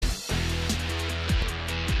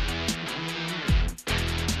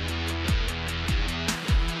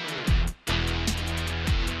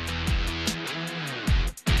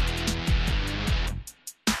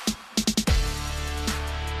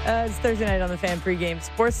It's Thursday night on The Fan pregame.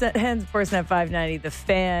 Sportsnet and Sportsnet 590, The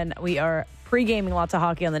Fan. We are pregaming lots of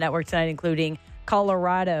hockey on the network tonight, including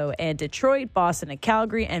Colorado and Detroit, Boston and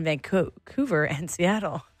Calgary, and Vancouver and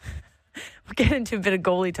Seattle. We'll get into a bit of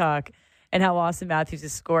goalie talk and how Austin Matthews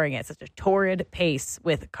is scoring at such a torrid pace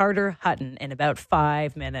with Carter Hutton in about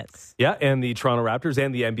 5 minutes. Yeah, and the Toronto Raptors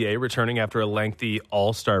and the NBA returning after a lengthy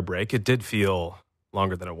All-Star break. It did feel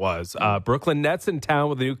longer than it was. Brooklyn Nets in town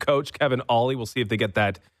with a new coach, Kevin Ollie. We'll see if they get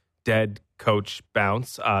that dead coach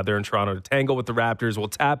bounce. They're in Toronto to tangle with the Raptors. We'll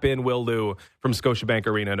tap in Will Liu from Scotiabank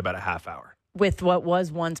Arena in about a half hour. With what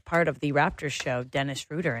was once part of the Raptors show, Dennis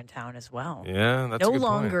Schroeder in town as well. Yeah, that's no a good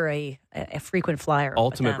longer point. a frequent flyer.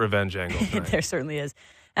 Ultimate revenge angle. There certainly is.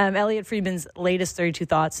 Elliot Friedman's latest 32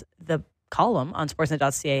 Thoughts, the column on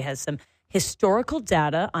Sportsnet.ca, has some historical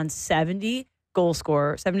data on 70 goal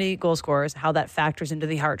scorers, how that factors into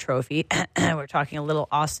the Hart Trophy. We're talking a little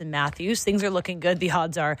Austin Matthews. Things are looking good. The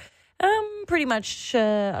odds are pretty much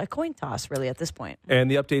a coin toss, really, at this point. And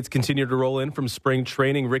the updates continue to roll in from spring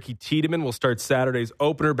training. Ricky Tiedemann will start Saturday's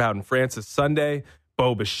opener, Bowden Francis Sunday.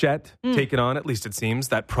 Bo Bichette taking on, at least it seems,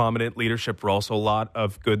 that prominent leadership role. So a lot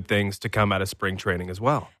of good things to come out of spring training as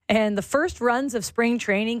well. And the first runs of spring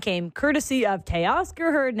training came courtesy of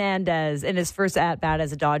Teoscar Hernandez in his first at-bat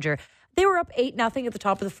as a Dodger. They were up 8-0 at the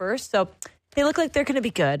top of the first, so they look like they're going to be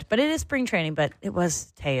good. But it is spring training, but it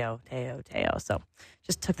was Teo. So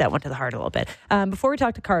just took that one to the heart a little bit. Before we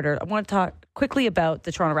talk to Carter, I want to talk quickly about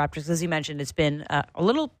the Toronto Raptors. As you mentioned, it's been a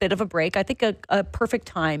little bit of a break. I think a perfect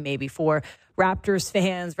time maybe for Raptors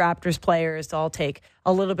fans, Raptors players to all take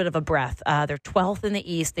a little bit of a breath. They're 12th in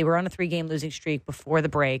the East. They were on a 3-game losing streak before the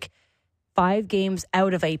break. 5 games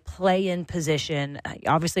out of a play-in position.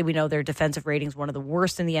 Obviously, we know their defensive rating is one of the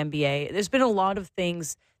worst in the NBA. There's been a lot of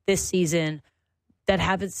things this season that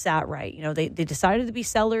haven't sat right. You know, they decided to be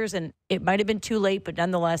sellers, and it might have been too late, but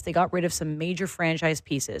nonetheless, they got rid of some major franchise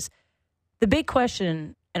pieces. The big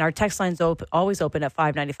question, and our text line's always open at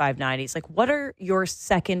 59590, is like, what are your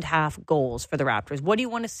second half goals for the Raptors? What do you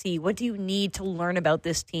want to see? What do you need to learn about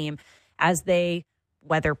this team as they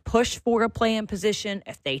whether push for a play-in position,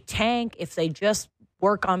 if they tank, if they just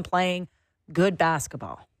work on playing good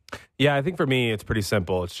basketball? Yeah, I think for me, it's pretty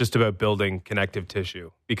simple. It's just about building connective tissue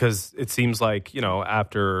because it seems like,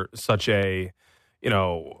 after such a,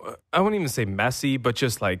 I wouldn't even say messy, but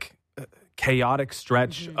just like chaotic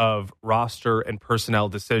stretch of roster and personnel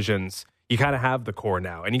decisions, you kind of have the core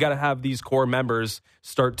now. And you got to have these core members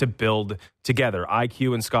start to build together.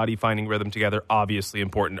 IQ and Scotty finding rhythm together, obviously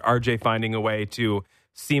important. RJ finding a way to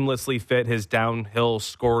seamlessly fit his downhill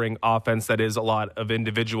scoring offense that is a lot of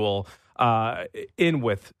individual in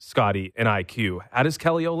with Scotty and IQ. How does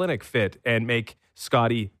Kelly Olynyk fit and make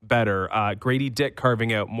Scotty better? Grady Dick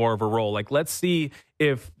carving out more of a role. Like, let's see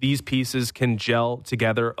if these pieces can gel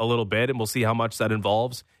together a little bit, and we'll see how much that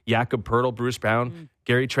involves. Jakob Poeltl, Bruce Brown,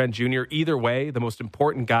 Gary Trent Jr. Either way, the most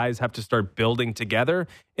important guys have to start building together,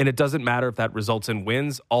 and it doesn't matter if that results in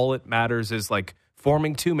wins. All it matters is like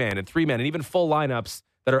forming 2-man and 3-man and even full lineups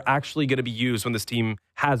that are actually going to be used when this team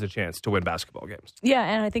has a chance to win basketball games. Yeah,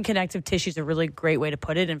 and I think connective tissue is a really great way to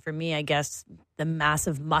put it. And for me, I guess the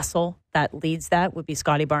massive muscle that leads that would be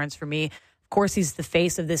Scotty Barnes for me. Of course, he's the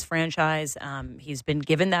face of this franchise. He's been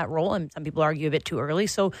given that role, and some people argue a bit too early.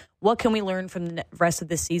 So what can we learn from the rest of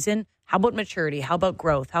this season? How about maturity? How about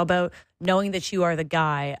growth? How about knowing that you are the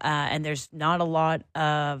guy and there's not a lot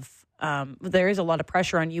of there is a lot of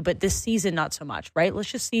pressure on you, but this season, not so much, right?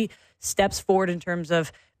 Let's just see steps forward in terms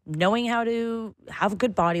of knowing how to have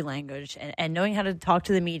good body language and knowing how to talk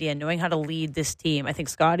to the media and knowing how to lead this team. I think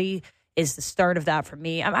Scotty is the start of that for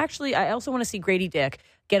me. I also want to see Grady Dick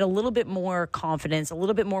get a little bit more confidence, a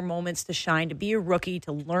little bit more moments to shine, to be a rookie,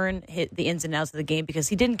 to learn the ins and outs of the game, because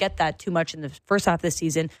he didn't get that too much in the first half of the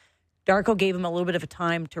season. Darko gave him a little bit of a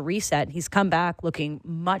time to reset. He's come back looking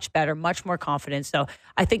much better, much more confident. So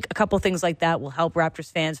I think a couple of things like that will help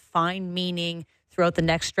Raptors fans find meaning throughout the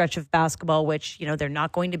next stretch of basketball, which, they're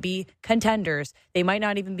not going to be contenders. They might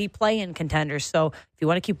not even be play-in contenders. So if you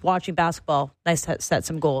want to keep watching basketball, nice to set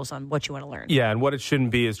some goals on what you want to learn. Yeah, and what it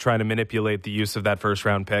shouldn't be is trying to manipulate the use of that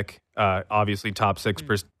first-round pick. Obviously, top 6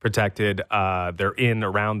 protected. They're in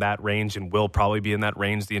around that range and will probably be in that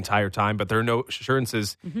range the entire time. But there are no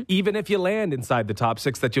assurances, even if you land inside the top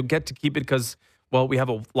 6, that you'll get to keep it because, well, we have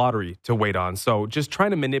a lottery to wait on. So just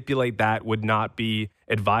trying to manipulate that would not be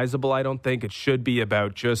advisable, I don't think. It should be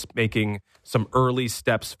about just making some early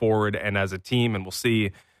steps forward and as a team, and we'll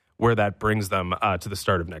see where that brings them to the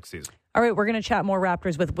start of next season. All right, we're going to chat more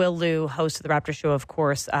Raptors with Will Liu, host of the Raptors Show, of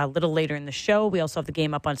course, a little later in the show. We also have the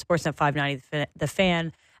game up on Sportsnet 590, The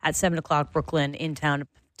Fan, at 7 o'clock, Brooklyn in town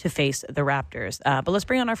to face the Raptors. But let's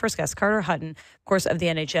bring on our first guest, Carter Hutton, of course, of the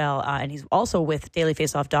NHL, and he's also with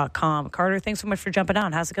dailyfaceoff.com. Carter, thanks so much for jumping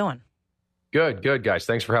on. How's it going? Good, guys.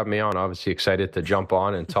 Thanks for having me on. Obviously excited to jump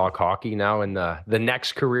on and talk hockey now in the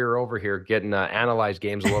next career over here, getting analyze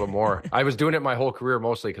games a little more. I was doing it my whole career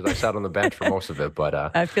mostly because I sat on the bench for most of it. But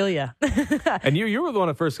I feel you. And you were one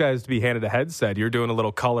of the first guys to be handed a headset. You're doing a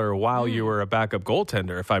little color while you were a backup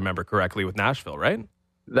goaltender, if I remember correctly, with Nashville, right?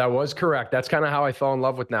 that was correct. That's kind of how I fell in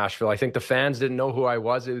love with Nashville. I think the fans didn't know who I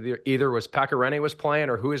was. Either was Pacarene was playing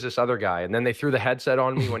or who is this other guy? And then they threw the headset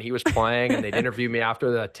on me when he was playing, and they'd interview me after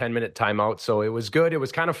the 10-minute timeout. So it was good. It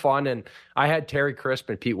was kind of fun. And I had Terry Crisp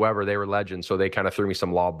and Pete Weber. They were legends. So they kind of threw me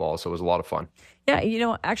some lob balls. So it was a lot of fun. Yeah, you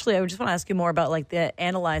know, actually, I just want to ask you more about like the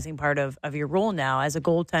analyzing part of your role now as a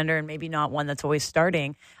goaltender, and maybe not one that's always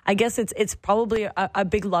starting. I guess it's probably a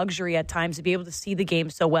big luxury at times to be able to see the game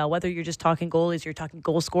so well, whether you're just talking goalies or you're talking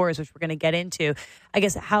goal scorers, which we're going to get into. I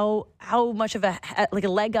guess how much of a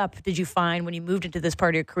leg up did you find when you moved into this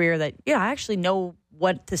part of your career that, yeah, I actually know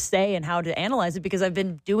what to say and how to analyze it because I've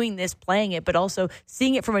been doing this, playing it, but also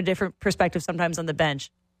seeing it from a different perspective sometimes on the bench?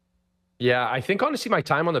 Yeah, I think honestly my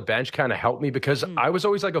time on the bench kind of helped me because I was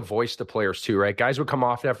always like a voice to players too, right? Guys would come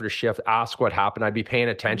off after the shift, ask what happened. I'd be paying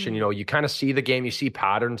attention. You know, you kind of see the game, you see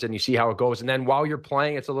patterns and you see how it goes. And then while you're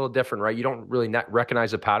playing, it's a little different, right? You don't really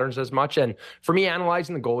recognize the patterns as much. And for me,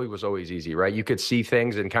 analyzing the goalie was always easy, right? You could see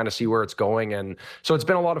things and kind of see where it's going. And so it's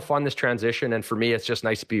been a lot of fun, this transition. And for me, it's just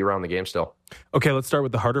nice to be around the game still. Okay, let's start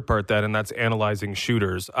with the harder part then, and that's analyzing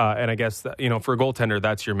shooters. And I guess, that, you know, for a goaltender,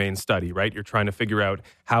 that's your main study, right? You're trying to figure out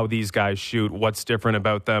how these guys shoot, what's different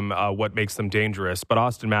about them, what makes them dangerous. But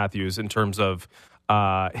Austin Matthews, in terms of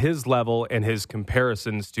his level and his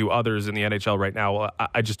comparisons to others in the NHL right now,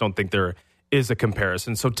 I just don't think there is a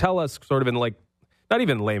comparison. So tell us sort of in like, not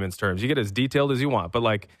even layman's terms, you get as detailed as you want, but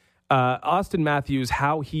like Austin Matthews,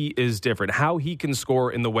 how he is different, how he can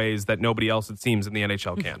score in the ways that nobody else, it seems, in the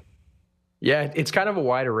NHL can. Yeah, it's kind of a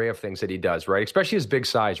wide array of things that he does, right? Especially his big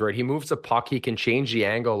size, right? He moves the puck. He can change the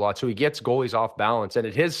angle a lot. So he gets goalies off balance. And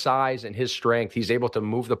at his size and his strength, he's able to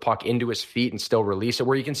move the puck into his feet and still release it,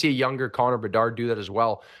 where you can see a younger Connor Bedard do that as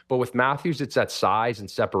well. But with Matthews, it's that size and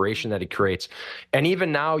separation that he creates. And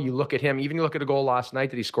even now, you look at him, even you look at a goal last night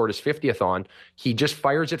that he scored his 50th on, he just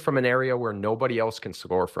fires it from an area where nobody else can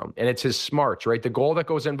score from. And it's his smarts, right? The goal that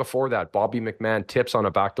goes in before that, Bobby McMahon tips on a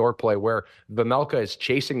backdoor play where Vejmelka is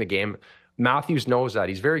chasing the game. Matthews knows that.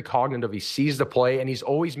 He's very cognitive. He sees the play, and he's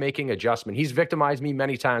always making adjustment. He's victimized me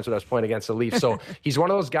many times when I was playing against the Leafs. So he's one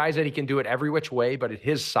of those guys that he can do it every which way, but at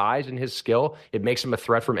his size and his skill, it makes him a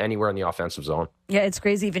threat from anywhere in the offensive zone. Yeah, it's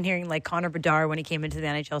crazy even hearing like Connor Bedard when he came into the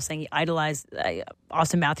NHL saying he idolized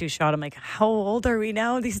Austin Matthews' shot. I'm like, how old are we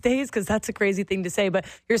now these days? Because that's a crazy thing to say. But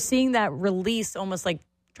you're seeing that release almost like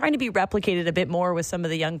trying to be replicated a bit more with some of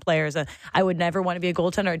the young players. I would never want to be a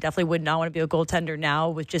goaltender. I definitely would not want to be a goaltender now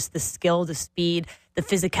with just the skill, the speed, the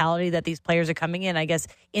physicality that these players are coming in. I guess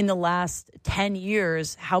in the last 10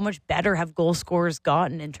 years, how much better have goal scorers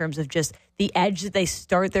gotten in terms of just the edge that they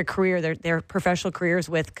start their career, their professional careers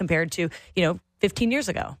with compared to, 15 years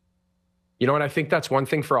ago? You know, and I think that's one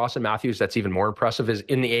thing for Austin Matthews that's even more impressive is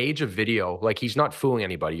in the age of video, like he's not fooling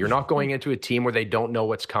anybody. You're not going into a team where they don't know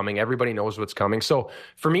what's coming. Everybody knows what's coming. So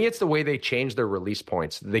for me, it's the way they change their release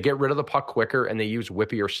points. They get rid of the puck quicker and they use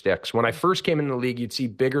whippier sticks. When I first came in the league, you'd see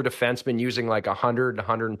bigger defensemen using like 100,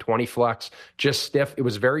 120 flex, just stiff. It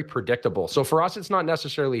was very predictable. So for us, it's not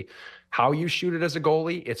necessarily how you shoot it as a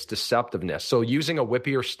goalie, it's deceptiveness. So using a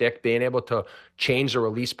whippier stick, being able to change the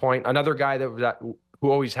release point. Another guy who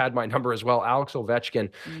always had my number as well, Alex Ovechkin.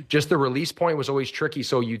 Just the release point was always tricky.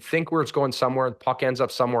 So you'd think where it's going somewhere, the puck ends up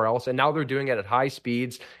somewhere else. And now they're doing it at high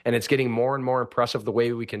speeds, and it's getting more and more impressive the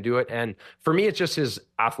way we can do it. And for me, it's just his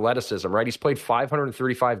athleticism, right? He's played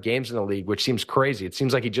 535 games in the league, which seems crazy. It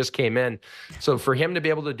seems like he just came in. So for him to be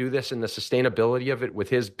able to do this and the sustainability of it with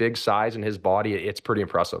his big size and his body, it's pretty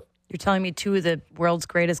impressive. You're telling me two of the world's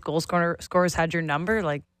greatest goal scorers had your number?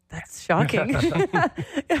 Like, that's shocking. Yeah.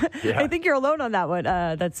 I think you're alone on that one.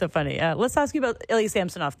 That's so funny. Let's ask you about Ilya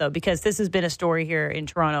Samsonov, though, because this has been a story here in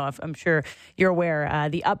Toronto. I'm sure you're aware,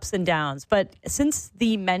 the ups and downs. But since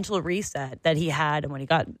the mental reset that he had when he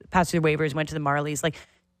got past the waivers, went to the Marlies, like,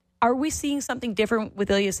 are we seeing something different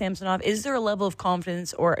with Ilya Samsonov? Is there a level of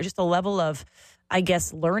confidence or just a level of, I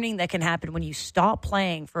guess, learning that can happen when you stop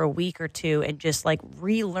playing for a week or two and just like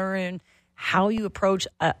relearn how you approach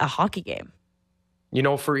a hockey game? You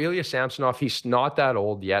know, for Ilya Samsonov, he's not that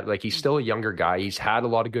old yet. Like, he's still a younger guy. He's had a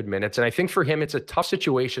lot of good minutes. And I think for him, it's a tough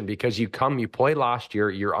situation because you play last year,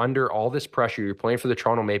 you're under all this pressure. You're playing for the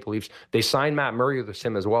Toronto Maple Leafs. They signed Matt Murray with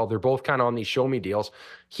him as well. They're both kind of on these show-me deals.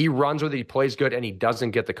 He runs with it, he plays good, and he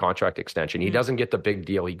doesn't get the contract extension. He doesn't get the big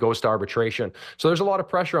deal. He goes to arbitration. So there's a lot of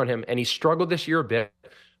pressure on him, and he struggled this year a bit.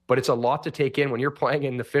 But it's a lot to take in when you're playing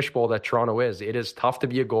in the fishbowl that Toronto is. It is tough to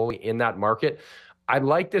be a goalie in that market. I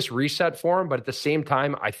like this reset for him, but at the same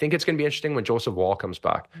time, I think it's going to be interesting when Joseph Woll comes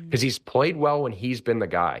back because he's played well when he's been the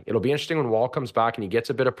guy. It'll be interesting when Woll comes back and he gets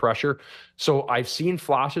a bit of pressure. So I've seen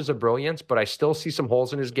flashes of brilliance, but I still see some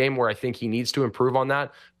holes in his game where I think he needs to improve on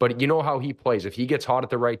that. But you know how he plays. If he gets hot at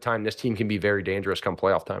the right time, this team can be very dangerous come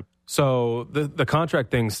playoff time. So the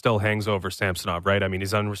contract thing still hangs over Samsonov, right? I mean,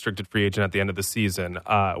 he's unrestricted free agent at the end of the season,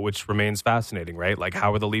 which remains fascinating, right? Like,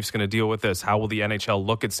 how are the Leafs going to deal with this? How will the NHL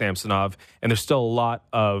look at Samsonov? And there's still a lot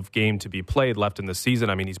of game to be played left in the season.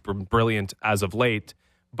 I mean, he's been brilliant as of late.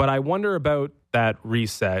 But I wonder about that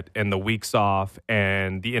reset and the weeks off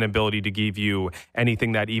and the inability to give you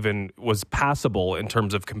anything that even was passable in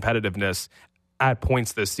terms of competitiveness at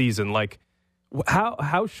points this season. Like,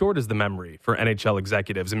 how short is the memory for NHL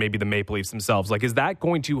executives and maybe the Maple Leafs themselves? Like, is that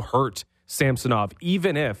going to hurt Samsonov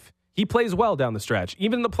even if he plays well down the stretch?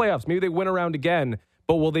 Even in the playoffs, maybe they win a round again,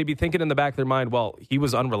 but will they be thinking in the back of their mind, well, he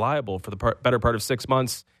was unreliable for the better part of 6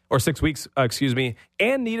 months or 6 weeks,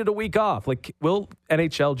 and needed a week off? Like, will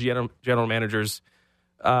NHL general managers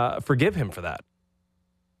forgive him for that?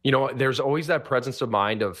 You know, there's always that presence of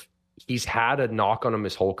mind of he's had a knock on him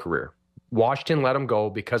his whole career. Washington let him go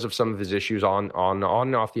because of some of his issues on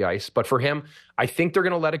and off the ice. But for him, I think they're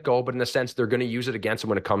going to let it go. But in a sense, they're going to use it against him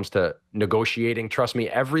when it comes to negotiating. Trust me,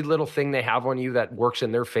 every little thing they have on you that works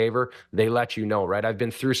in their favor, they let you know, right? I've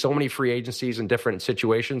been through so many free agencies in different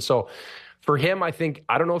situations. So for him, I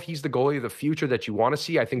don't know if he's the goalie of the future that you want to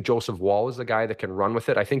see. I think Joseph Woll is the guy that can run with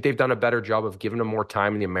it. I think they've done a better job of giving him more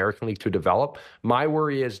time in the American League to develop. My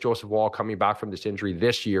worry is Joseph Woll coming back from this injury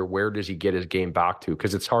this year. Where does he get his game back to?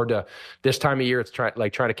 Because it's hard to, this time of year, it's trying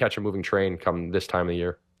to catch a moving train come this time of the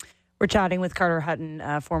year. We're chatting with Carter Hutton,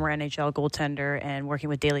 former NHL goaltender and working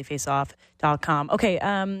with dailyfaceoff.com. Okay,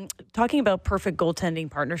 talking about perfect goaltending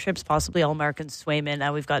partnerships, possibly All-American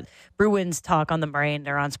Swayman. We've got Bruins talk on the brain.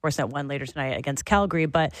 They're on Sportsnet 1 later tonight against Calgary.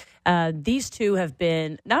 But these two have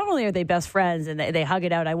been, not only are they best friends and they hug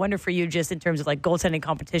it out, I wonder for you just in terms of like goaltending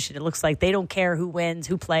competition, it looks like they don't care who wins,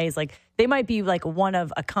 who plays. Like they might be like one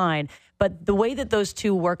of a kind. But the way that those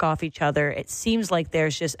two work off each other, it seems like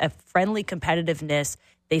there's just a friendly competitiveness.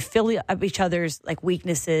 They fill up each other's like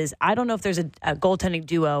weaknesses. I don't know if there's a goaltending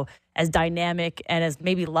duo as dynamic and as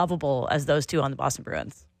maybe lovable as those two on the Boston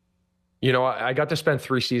Bruins. You know, I got to spend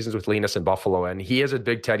 3 seasons with Linus in Buffalo, and he is a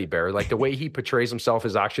big teddy bear. Like the way he portrays himself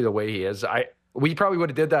is actually the way he is. We probably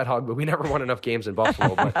would have did that hug, but we never won enough games in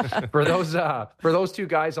Buffalo. But for those two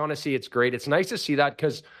guys, honestly, it's great. It's nice to see that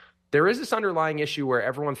because there is this underlying issue where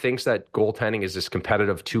everyone thinks that goaltending is this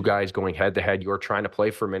competitive two guys going head to head. You're trying to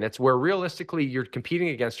play for minutes where realistically you're competing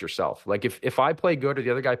against yourself. Like if I play good or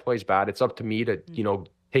the other guy plays bad, it's up to me to,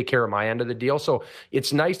 take care of my end of the deal. So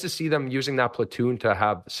it's nice to see them using that platoon to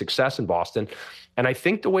have success in Boston. And I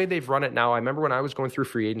think the way they've run it now, I remember when I was going through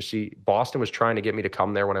free agency, Boston was trying to get me to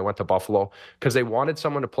come there when I went to Buffalo because they wanted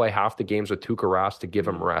someone to play half the games with Tuukka Rask to give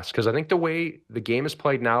him rest. Because I think the way the game is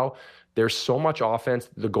played now, there's so much offense.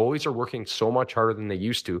 The goalies are working so much harder than they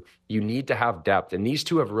used to. You need to have depth. And these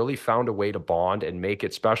two have really found a way to bond and make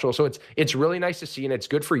it special. So it's really nice to see, and it's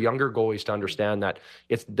good for younger goalies to understand that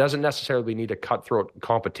it doesn't necessarily need a cutthroat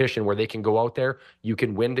competition where they can go out there, you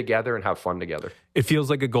can win together and have fun together. It feels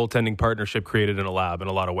like a goaltending partnership created in a lab in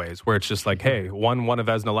a lot of ways, where it's just like, hey, one won a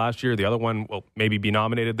Vezina last year, the other one will maybe be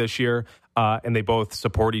nominated this year, and they both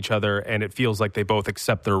support each other, and it feels like they both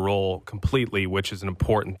accept their role completely, which is an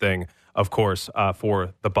important thing, of course,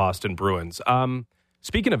 for the Boston Bruins.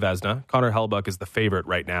 Speaking of Vezina, Connor Hellebuyck is the favorite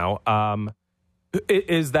right now.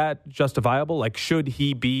 Is that justifiable? Like, should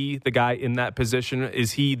he be the guy in that position?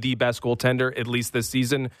 Is he the best goaltender, at least this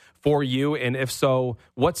season, for you? And if so,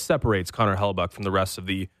 what separates Connor Hellebuyck from the rest of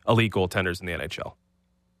the elite goaltenders in the NHL?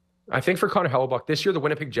 I think for Connor Hellebuyck, this year the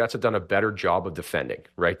Winnipeg Jets have done a better job of defending,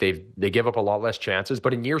 right? They give up a lot less chances,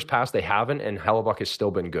 but in years past they haven't, and Hellebuyck has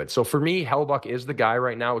still been good. So for me, Hellebuyck is the guy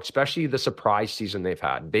right now, especially the surprise season they've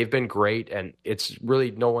had. They've been great, and it's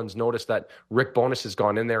really no one's noticed that Rick Bowness has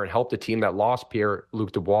gone in there and helped a team that lost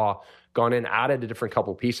Pierre-Luc Dubois gone in, added a different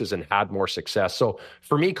couple pieces, and had more success. So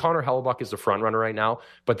for me, Connor Hellebuyck is the front runner right now.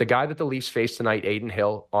 But the guy that the Leafs face tonight, Adin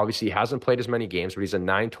Hill, obviously hasn't played as many games, but he's a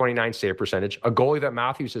 .929 save percentage. A goalie that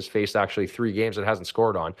Matthews has faced actually 3 games and hasn't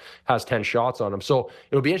scored on, has 10 shots on him. So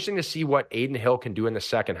it'll be interesting to see what Adin Hill can do in the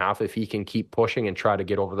second half if he can keep pushing and try to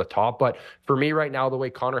get over the top. But for me right now, the way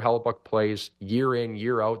Connor Hellebuyck plays year in,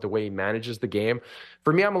 year out, the way he manages the game,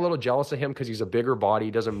 for me, I'm a little jealous of him because he's a bigger body.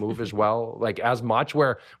 He doesn't move as well, like as much,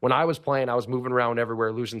 where when I was playing, I was moving around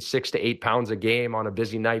everywhere, losing 6 to 8 pounds a game on a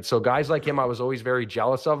busy night. So guys like him, I was always very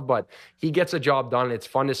jealous of, but he gets a job done. And it's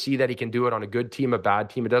fun to see that he can do it on a good team, a bad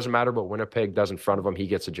team. It doesn't matter what Winnipeg does in front of him. He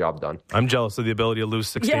gets a job done. I'm jealous of the ability to lose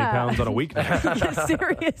 6 to 8 pounds on a weeknight.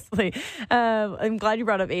 Seriously. I'm glad you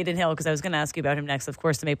brought up Adin Hill because I was going to ask you about him next. Of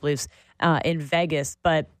course, the Maple Leafs in Vegas,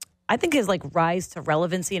 but I think his rise to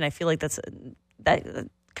relevancy, and I feel like that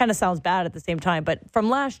kind of sounds bad at the same time, but from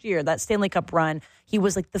last year, that Stanley Cup run, he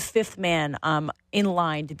was like the 5th man in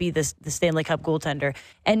line to be the Stanley Cup goaltender.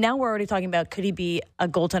 And now we're already talking about, could he be a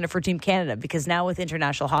goaltender for Team Canada? Because now with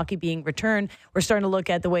international hockey being returned, we're starting to look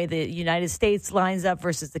at the way the United States lines up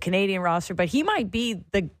versus the Canadian roster. But he might be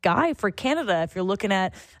the guy for Canada if you're looking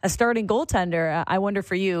at a starting goaltender. I wonder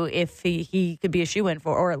for you if he could be a shoo-in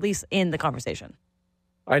for, or at least in the conversation.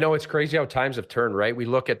 I know it's crazy how times have turned, right? We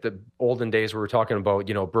look at the olden days where we're talking about,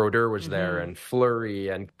 Brodeur was there and Fleury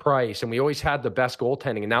and Price, and we always had the best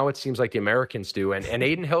goaltending. And now it seems like the Americans do. And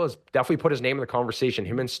Adin Hill has definitely put his name in the conversation.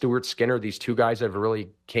 Him and Stuart Skinner, these two guys have really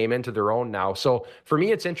came into their own now. So for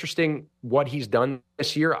me, it's interesting what he's done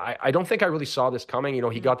this year. I don't think I really saw this coming.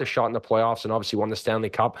 He got the shot in the playoffs and obviously won the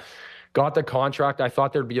Stanley Cup. Got the contract. I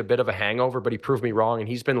thought there'd be a bit of a hangover, but he proved me wrong, and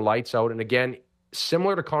he's been lights out. And again,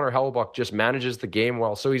 similar to Connor Hellebuyck, just manages the game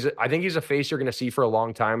well. So I think he's a face you're going to see for a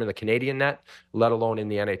long time in the Canadian net, let alone in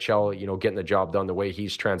the NHL, getting the job done the way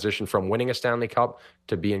he's transitioned from winning a Stanley Cup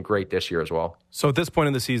to being great this year as well. So at this point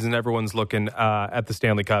in the season, everyone's looking at the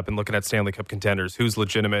Stanley Cup and looking at Stanley Cup contenders. Who's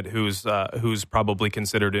legitimate? Who's probably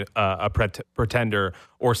considered a pretender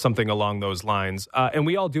or something along those lines? And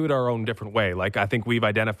we all do it our own different way. Like, I think we've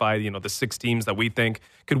identified, the 6 teams that we think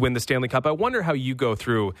could win the Stanley Cup. I wonder how you go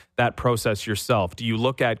through that process yourself. Do you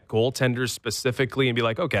look at goaltenders specifically and be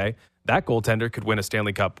like, okay, that goaltender could win a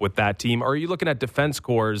Stanley Cup with that team? Or are you looking at defense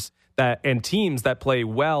cores and teams that play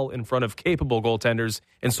well in front of capable goaltenders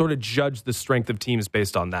and sort of judge the strength of teams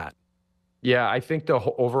based on that? Yeah, I think the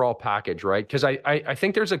overall package, right? Because I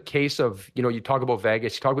think there's a case of, you talk about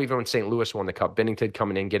Vegas, you talk about even when St. Louis won the Cup, Binnington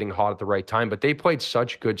coming in, getting hot at the right time, but they played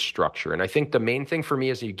such good structure. And I think the main thing for me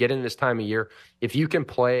is you get in this time of year, if you can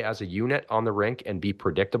play as a unit on the rink and be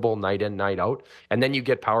predictable night in, night out, and then you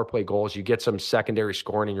get power play goals, you get some secondary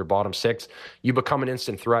scoring in your bottom 6, you become an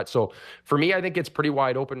instant threat. So for me, I think it's pretty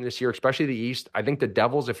wide open this year, especially the East. I think the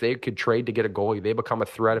Devils, if they could trade to get a goalie, they become a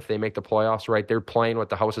threat if they make the playoffs, right? They're playing with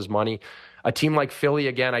the house's money. A team like Philly,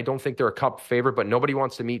 again, I don't think they're a Cup favorite, but nobody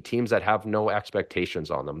wants to meet teams that have no expectations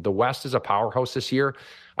on them. The West is a powerhouse this year.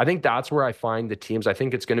 I think that's where I find the teams. I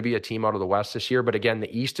think it's going to be a team out of the West this year. But again, the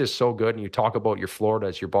East is so good. And you talk about your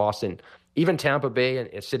Floridas, your Boston, even Tampa Bay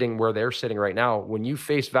and sitting where they're sitting right now. When you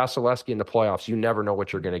face Vasilevsky in the playoffs, you never know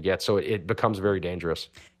what you're going to get. So it becomes very dangerous.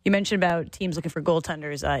 You mentioned about teams looking for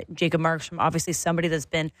goaltenders. Jacob Markstrom, obviously somebody that's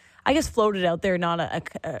been, I guess, floated out there, not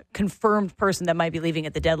a confirmed person that might be leaving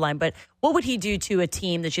at the deadline. But what would he do to a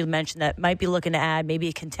team that you mentioned that might be looking to add maybe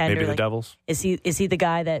a contender? Maybe the Devils. Is he the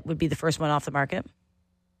guy that would be the first one off the market?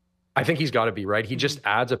 I think he's got to be, right? He just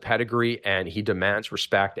adds a pedigree and he demands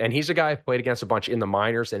respect. And he's a guy I've played against a bunch in the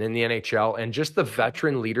minors and in the NHL. And just the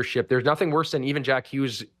veteran leadership. There's nothing worse than even Jack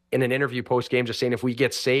Hughes in an interview post-game just saying if we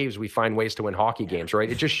get saves, we find ways to win hockey games,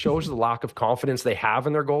 right? It just shows the lack of confidence they have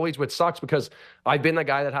in their goalies, which sucks because I've been the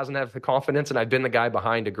guy that hasn't had the confidence and I've been the guy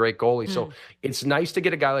behind a great goalie. So it's nice to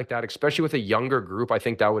get a guy like that, especially with a younger group. I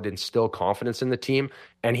think that would instill confidence in the team.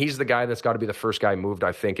 And he's the guy that's got to be the first guy moved,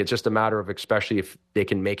 I think. It's just a matter of, especially if they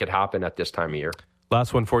can make it happen at this time of year.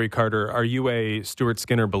 Last one for you, Carter. Are you a Stuart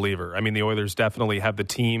Skinner believer? I mean, the Oilers definitely have the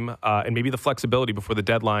team and maybe the flexibility before the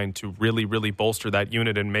deadline to really, really bolster that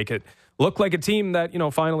unit and make it look like a team that,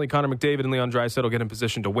 finally Connor McDavid and Leon Draisaitl get in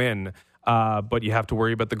position to win. But you have to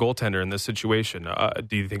worry about the goaltender in this situation.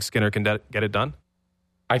 Do you think Skinner can get it done?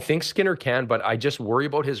 I think Skinner can, but I just worry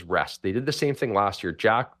about his rest. They did the same thing last year.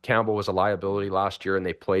 Jack Campbell was a liability last year, and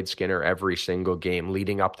they played Skinner every single game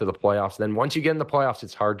leading up to the playoffs. Then once you get in the playoffs,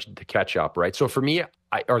 it's hard to catch up, right? So for me,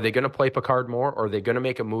 are they going to play Picard more, or are they going to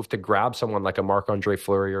make a move to grab someone like a Marc-Andre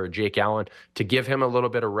Fleury or a Jake Allen to give him a little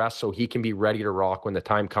bit of rest so he can be ready to rock when the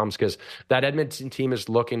time comes? Because that Edmonton team is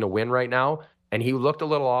looking to win right now. And he looked a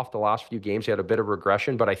little off the last few games. He had a bit of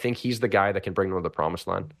regression, but I think he's the guy that can bring them to the promised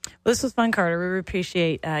land. Well, this was fun, Carter. We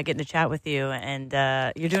appreciate getting to chat with you, and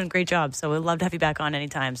you're doing a great job. So we'd love to have you back on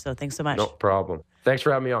anytime. So thanks so much. No problem. Thanks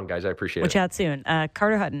for having me on, guys. I appreciate it. We'll chat soon.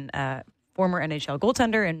 Carter Hutton, former NHL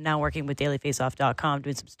goaltender and now working with dailyfaceoff.com,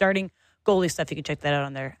 doing some starting goalie stuff. You can check that out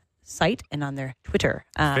on their site and on their Twitter.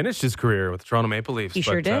 Finished his career with the Toronto Maple Leafs. He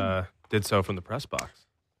sure did. Did so from the press box.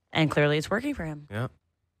 And clearly it's working for him. Yeah.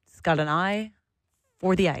 He's got an eye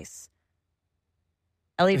for the ice.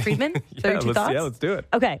 Elliot Friedman, 32 thoughts? Yeah, let's do it.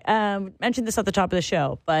 Okay. Mentioned this at the top of the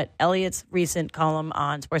show, but Elliot's recent column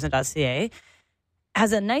on sportsnet.ca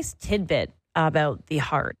has a nice tidbit about the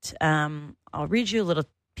Hart. I'll read you a little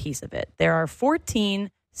piece of it. There are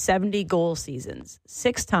 14 70-goal seasons.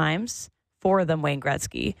 6 times, 4 of them Wayne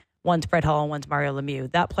Gretzky. One's Brett Hull, one's Mario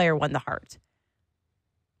Lemieux. That player won the Hart.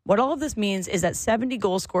 What all of this means is that 70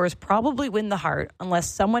 goal scorers probably win the Hart unless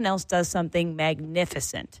someone else does something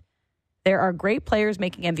magnificent. There are great players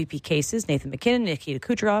making MVP cases, Nathan MacKinnon, Nikita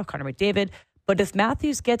Kucherov, Connor McDavid, but if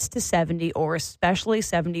Matthews gets to 70 or especially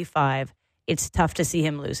 75, it's tough to see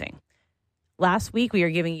him losing. Last week, we were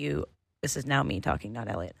giving you, this is now me talking, not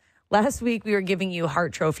Elliot. Last week, we were giving you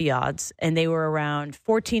Hart Trophy odds, and they were around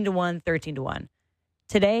 14-1, 13-1.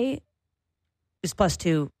 Today, it's plus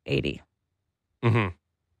 280. Mm-hmm.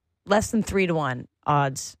 Less than 3-1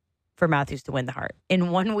 odds for Matthews to win the Hart.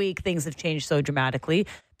 In 1 week, things have changed so dramatically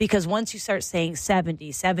because once you start saying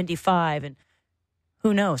 70, 75, and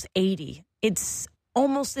who knows, 80, it's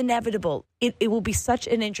almost inevitable. It will be such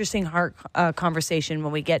an interesting Hart conversation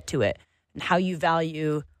when we get to it and how you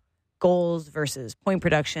value goals versus point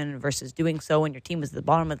production versus doing so when your team is at the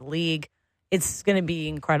bottom of the league. It's going to be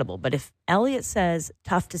incredible. But if Elliot says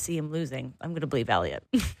tough to see him losing, I'm going to believe Elliot.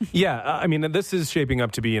 Yeah, I mean, this is shaping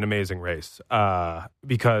up to be an amazing race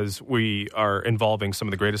because we are involving some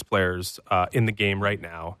of the greatest players in the game right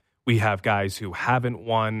now. We have guys who haven't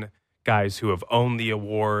won, guys who have owned the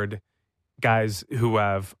award, guys who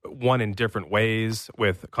have won in different ways,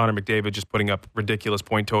 with Connor McDavid just putting up ridiculous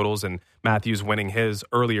point totals and Matthews winning his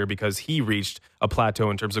earlier because he reached a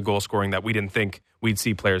plateau in terms of goal scoring that we didn't think we'd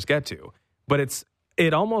see players get to. But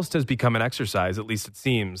it almost has become an exercise, at least it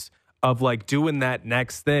seems, of like doing that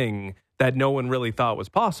next thing that no one really thought was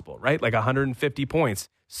possible, right? Like 150 points,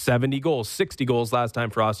 70 goals, 60 goals last time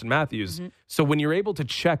for Austin Matthews. Mm-hmm. So when you're able to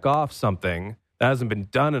check off something that hasn't been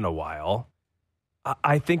done in a while,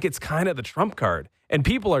 I think it's kind of the trump card. And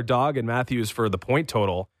people are dogging Matthews for the point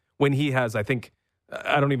total when he has, I think,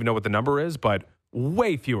 I don't even know what the number is, but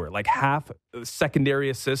way fewer, like half secondary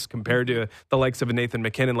assists compared to the likes of a Nathan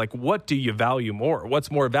MacKinnon. Like, what do you value more?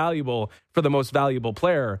 What's more valuable for the most valuable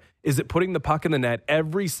player? Is it putting the puck in the net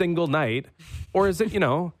every single night? Or is it,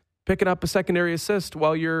 picking up a secondary assist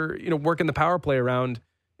while you're, working the power play around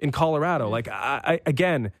in Colorado? Like, I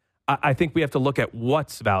think we have to look at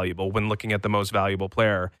what's valuable when looking at the most valuable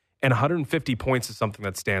player. And 150 points is something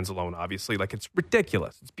that stands alone, obviously. Like, it's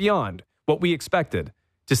ridiculous. It's beyond what we expected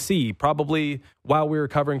to see probably while we were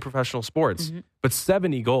covering professional sports. Mm-hmm. But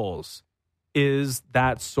 70 goals is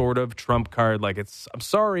that sort of trump card. Like, I'm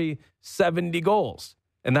sorry, 70 goals.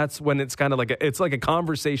 And that's when it's kind of like it's like a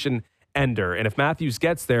conversation ender. And if Matthews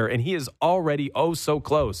gets there, and he is already so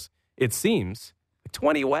close, it seems,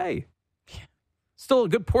 20 away. Still a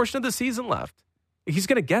good portion of the season left. He's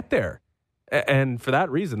going to get there. And for that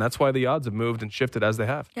reason, that's why the odds have moved and shifted as they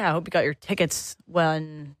have. Yeah, I hope you got your tickets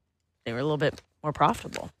when they were a little bit more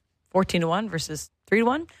profitable. 14-1 versus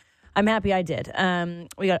 3-1. I'm happy I did.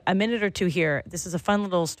 We got a minute or two here. This is a fun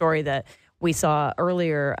little story that we saw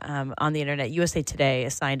earlier on the internet. USA Today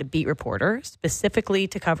assigned a beat reporter specifically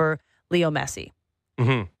to cover Leo Messi.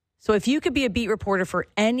 Mm-hmm. So if you could be a beat reporter for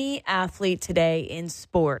any athlete today in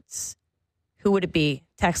sports, who would it be?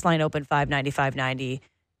 Text line open 590-590.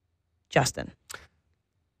 Justin.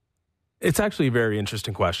 It's actually a very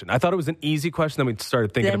interesting question. I thought it was an easy question. Then we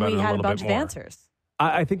started thinking about it a little bit more. Then we had a bunch of answers.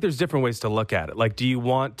 I think there's different ways to look at it. Like, do you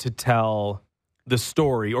want to tell the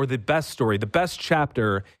story or the best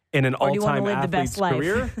chapter in an all-time athlete's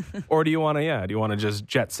career? Or do you want to just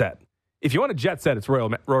jet set? If you want to jet set, it's Rory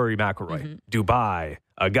McIlroy. Mm-hmm. Dubai,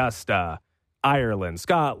 Augusta, Ireland,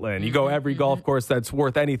 Scotland. Mm-hmm. You go every golf course that's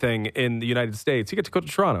worth anything in the United States. You get to go to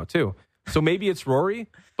Toronto, too. So maybe it's Rory,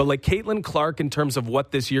 but like Caitlin Clark in terms of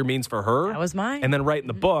what this year means for her. That was mine. And then writing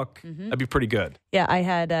the book, that'd be pretty good. Yeah, I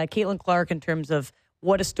had Caitlin Clark in terms of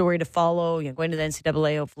what a story to follow, going to the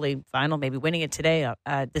NCAA, hopefully final, maybe winning it today,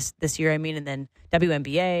 this year, and then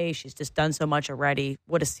WNBA. She's just done so much already.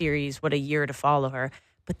 What a series, what a year to follow her.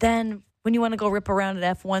 But then when you want to go rip around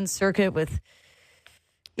an F1 circuit with,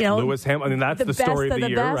 Lewis Hamilton. I mean, that's the story of the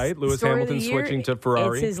year, right? Lewis Hamilton switching to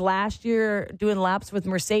Ferrari. It's his last year doing laps with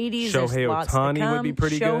Mercedes. Shohei Ohtani would be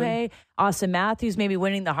pretty good. Austin Matthews maybe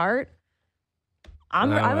winning the Hart.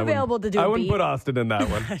 I'm available to do a beat. I wouldn't put Austin in that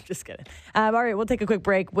one. Just kidding. All right, we'll take a quick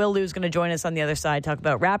break. Will Lou's going to join us on the other side, talk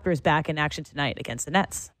about Raptors back in action tonight against the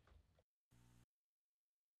Nets.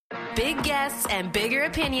 Big guests and bigger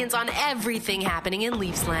opinions on everything happening in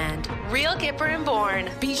Leafsland. Real Kipper and Bourne.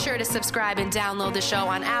 Be sure to subscribe and download the show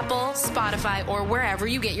on Apple, Spotify, or wherever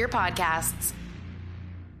you get your podcasts.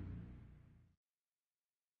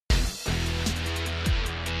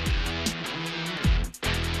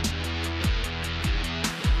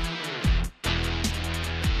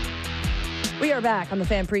 We are back on the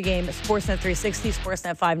Fan pregame, Sportsnet 360,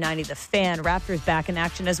 Sportsnet 590. The Fan. Raptors back in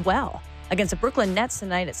action as well against the Brooklyn Nets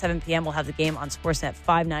tonight at 7 p.m. We'll have the game on Sportsnet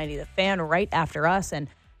 590. The Fan right after us. And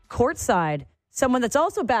courtside, someone that's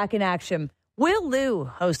also back in action, Will Lou,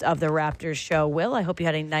 host of the Raptors show. Will, I hope you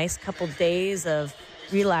had a nice couple days of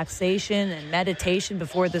relaxation and meditation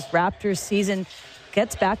before this Raptors season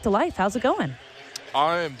gets back to life. How's it going?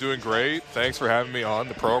 I am doing great. Thanks for having me on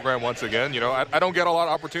the program once again. I don't get a lot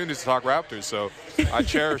of opportunities to talk Raptors, so I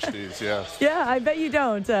cherish these, yeah. Yeah, I bet you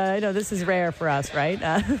don't. I know this is rare for us, right?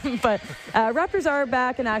 But Raptors are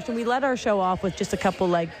back in action. We let our show off with just a couple,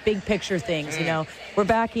 big picture things. We're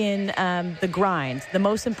back in the grind. The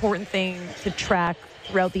most important thing to track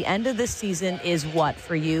throughout the end of this season is what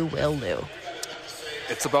for you, Will Lou?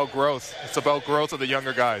 It's about growth. It's about growth of the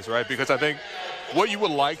younger guys, right? Because I think what you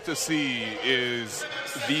would like to see is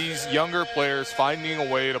these younger players finding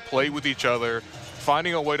a way to play with each other,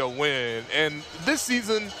 finding a way to win. And this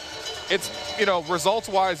season, it's,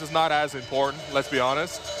 results-wise is not as important, let's be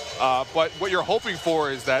honest. But what you're hoping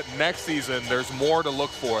for is that next season there's more to look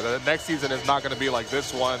for. The next season is not going to be like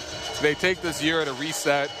this one. They take this year to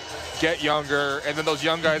reset, get younger, and then those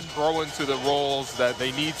young guys grow into the roles that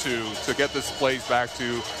they need to get this place back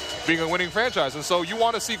to being a winning franchise. And so you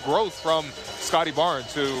want to see growth from Scotty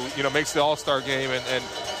Barnes, who, makes the All-Star game,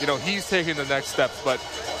 and he's taking the next steps. But,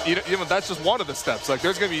 that's just one of the steps. There's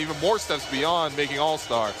going to be even more steps beyond making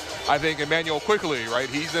All-Star. I think Emmanuel Quickly, right,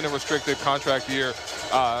 he's in a restricted contract year.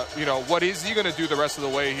 What is he going to do the rest of the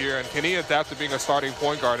way here? And can he adapt to being a starting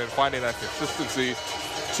point guard and finding that consistency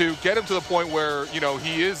to get him to the point where,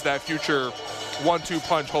 he is that future 1-2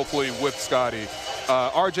 punch, hopefully, with Scotty.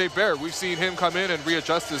 RJ Barrett, we've seen him come in and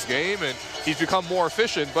readjust his game, and he's become more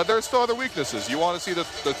efficient, but there's still other weaknesses. You want to see the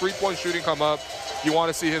three-point shooting come up. You want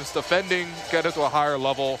to see his defending get it to a higher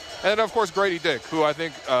level. And, of course, Grady Dick, who I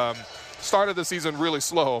think started the season really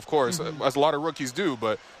slow, of course, as a lot of rookies do,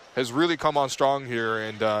 but has really come on strong here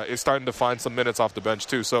and is starting to find some minutes off the bench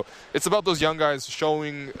too. So it's about those young guys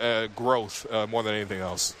showing growth more than anything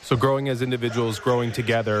else. So growing as individuals, growing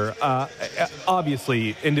together.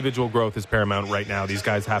 Obviously, individual growth is paramount right now. These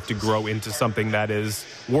guys have to grow into something that is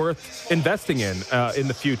worth investing in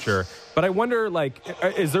the future. But I wonder,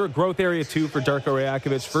 is there a growth area too for Darko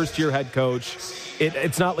Rajakovic, first-year head coach?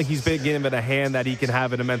 It's not like he's been given a hand that he can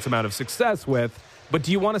have an immense amount of success with. But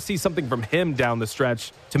do you want to see something from him down the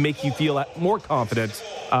stretch to make you feel more confident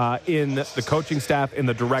in the coaching staff, in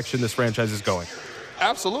the direction this franchise is going?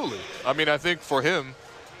 Absolutely. I mean, I think for him,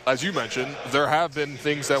 as you mentioned, there have been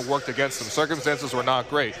things that worked against him. Circumstances were not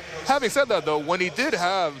great. Having said that, though, when he did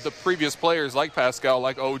have the previous players like Pascal,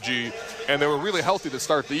 like OG, and they were really healthy to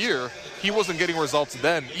start the year, he wasn't getting results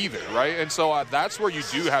then either, right? And so that's where you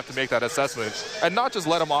do have to make that assessment and not just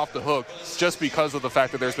let him off the hook just because of the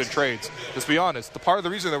fact that there's been trades. Let's be honest, the part of the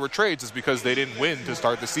reason there were trades is because they didn't win to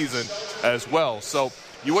start the season as well. So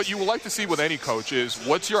what you would like to see with any coach is,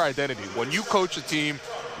 what's your identity? When you coach a team,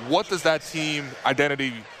 what does that team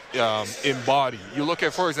identity embody? You look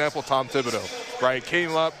at, for example, Tom Thibodeau, right?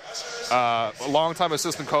 Came up, a long-time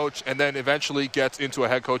assistant coach, and then eventually gets into a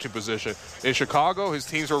head coaching position. In Chicago, his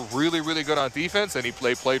teams were really, really good on defense, and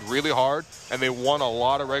they played really hard, and they won a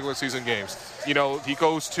lot of regular season games. He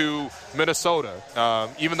goes to Minnesota,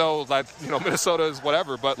 even though Minnesota is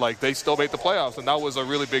whatever, but they still made the playoffs, and that was a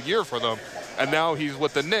really big year for them. And now he's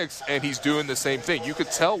with the Knicks, and he's doing the same thing. You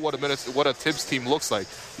could tell what a Tibbs team looks like.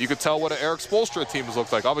 You could tell what an Eric Spoelstra team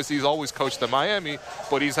looks like. Obviously, he's always coached in Miami,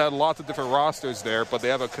 but he's had lots of different rosters there, but they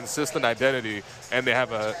have a consistent identity, and they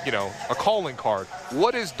have a calling card.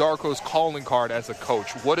 What is Darko's calling card as a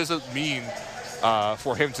coach? What does it mean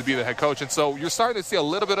for him to be the head coach? And so you're starting to see a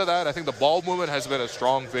little bit of that. I think the ball movement has been a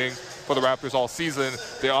strong thing for the Raptors all season.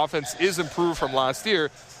 The offense is improved from last year,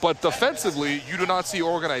 but defensively, you do not see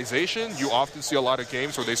organization. You often see a lot of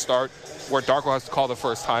games where Darko has to call the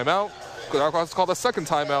first timeout. let's call the second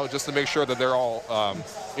timeout just to make sure that they're all,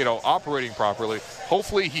 operating properly.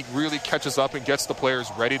 Hopefully he really catches up and gets the players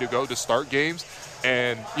ready to go to start games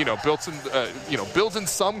and, builds in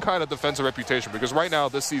some kind of defensive reputation, because right now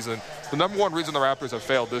this season, the number one reason the Raptors have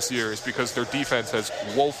failed this year is because their defense has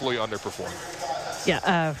woefully underperformed.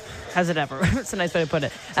 Yeah, has it ever? It's a nice way to put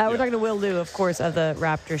it. We're talking to Will Liu, of course, of the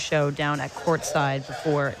Raptors show down at courtside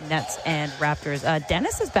before Nets and Raptors.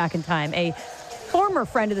 Dennis is back in time, a former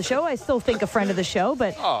friend of the show. I still think a friend of the show,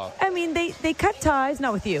 but I mean, they cut ties,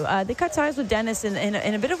 not with you. They cut ties with Dennis in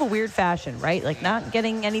a bit of a weird fashion, right? Like not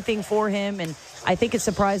getting anything for him, and I think it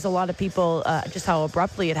surprised a lot of people just how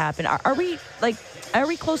abruptly it happened. Are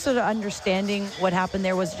we closer to understanding what happened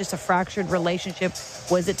there? Was it just a fractured relationship?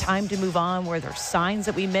 Was it time to move on? Were there signs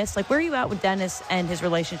that we missed? Like, where are you at with Dennis and his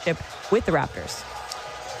relationship with the Raptors?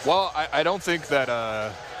 Well, I don't think that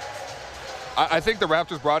I think the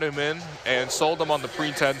Raptors brought him in and sold him on the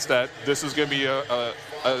pretense that this is going to be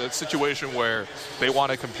a situation where they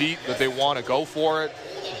want to compete, that they want to go for it,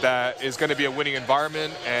 that is going to be a winning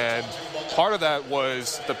environment. And part of that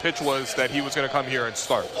was the pitch was that he was going to come here and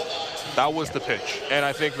start. That was the pitch. And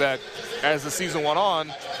I think that as the season went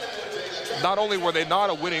on, not only were they not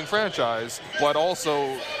a winning franchise, but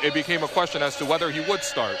also it became a question as to whether he would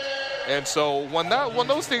start. And so when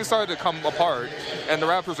those things started to come apart, and the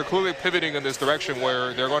Raptors are clearly pivoting in this direction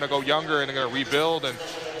where they're going to go younger and they're going to rebuild, and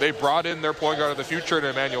they brought in their point guard of the future in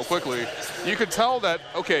Emmanuel quickly, you could tell that,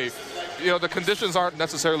 okay, the conditions aren't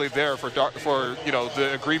necessarily there for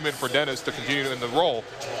the agreement for Dennis to continue in the role.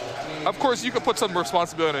 Of course, you could put some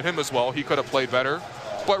responsibility on him as well. He could have played better.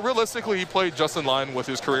 But realistically, he played just in line with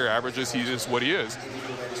his career averages. He is what he is.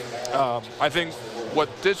 I think what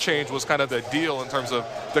did change was kind of the deal in terms of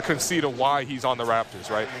the conceit of why he's on the Raptors,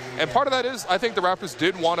 right? And part of that is I think the Raptors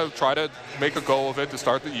did want to try to make a go of it to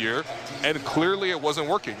start the year, and clearly it wasn't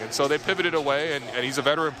working. And so they pivoted away, and he's a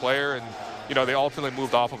veteran player, and they ultimately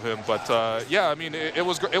moved off of him. But, I mean, it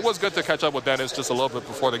was good to catch up with Dennis just a little bit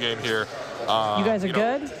before the game here. You guys are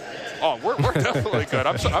good? Oh, we're definitely good.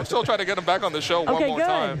 I'm still trying to get him back on the show one more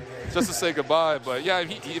time just to say goodbye. But, yeah,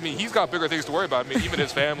 he's got bigger things to worry about. I mean, even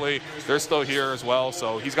his family, they're still here as well.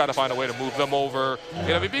 So he's got to find a way to move them over.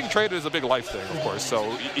 Being traded is a big life thing, of course. So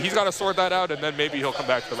he's got to sort that out, and then maybe he'll come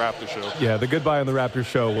back to the Raptors show. Yeah, the goodbye on the Raptors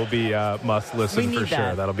show will be must listen for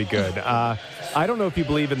sure. That'll be good. I don't know if you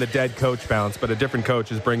believe in the dead coach bounce, but a different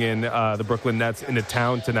coach is bringing the Brooklyn Nets into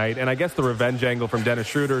town tonight. And I guess the revenge angle from Dennis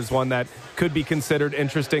Schroeder is one that could be considered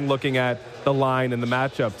interesting looking at the line and the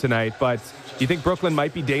matchup tonight. But do you think Brooklyn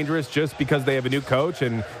might be dangerous just because they have a new coach?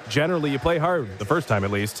 And generally you play hard, the first time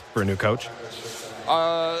at least, for a new coach.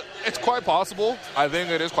 It's quite possible. I think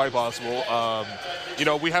it is quite possible.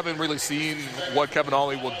 We haven't really seen what Kevin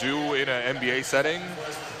Ollie will do in an NBA setting,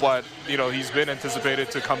 but, he's been anticipated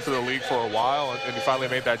to come to the league for a while, and he finally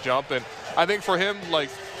made that jump. And I think for him,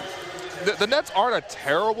 the Nets aren't a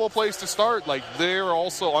terrible place to start. They're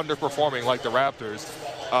also underperforming like the Raptors.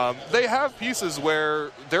 They have pieces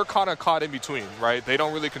where they're kind of caught in between, right? They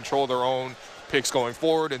don't really control their own picks going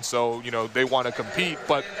forward, and so, they want to compete.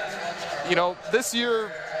 But, this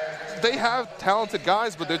year they have talented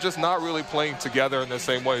guys, but they're just not really playing together in the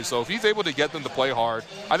same way. So if he's able to get them to play hard,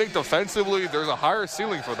 I think defensively there's a higher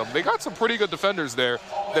ceiling for them. They got some pretty good defenders there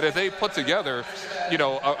that if they put together,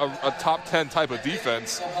 a top 10 type of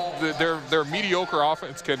defense, their mediocre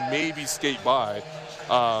offense can maybe skate by.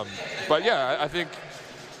 But yeah, I think,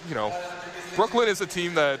 Brooklyn is a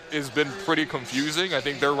team that has been pretty confusing. I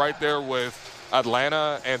think they're right there with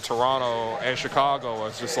Atlanta and Toronto and Chicago.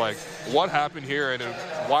 It's just what happened here, and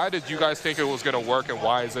why did you guys think it was going to work, and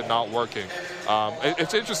why is it not working?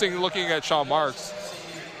 It's interesting looking at Sean Marks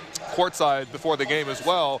courtside before the game as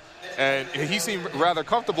well, and he seemed rather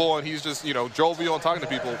comfortable, and he's just jovial and talking to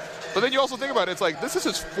people. But then you also think about it, it's this is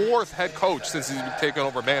his fourth head coach since he's taken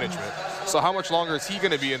over management. So how much longer is he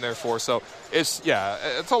going to be in there for? So it's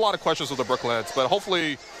a lot of questions with the Brooklyn Nets, but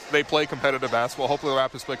hopefully they play competitive basketball. Hopefully the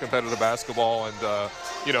Raptors play competitive basketball, and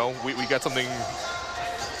we get something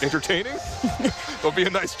entertaining. It'll be a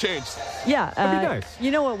nice change. Yeah. That'd be nice.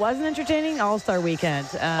 You know what wasn't entertaining? All-Star Weekend.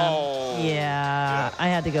 Yeah, I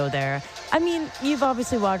had to go there. I mean, you've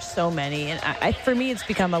obviously watched so many, and for me, it's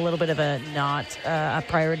become a little bit of not a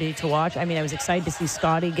priority to watch. I mean, I was excited to see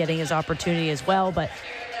Scotty getting his opportunity as well, but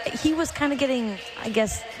he was kind of getting, I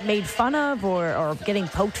guess, made fun of or getting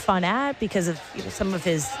poked fun at because of some of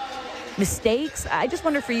his mistakes. I just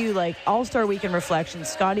wonder for you, All-Star Weekend reflection,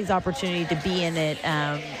 Scotty's opportunity to be in it,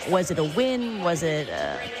 was it a win? Was it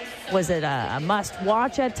a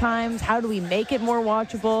must-watch at times? How do we make it more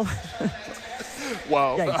watchable?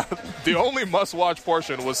 Well, the only must-watch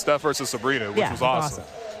portion was Steph versus Sabrina, which was awesome.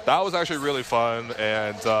 that was actually really fun.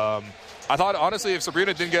 And I thought, honestly, if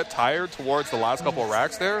Sabrina didn't get tired towards the last couple of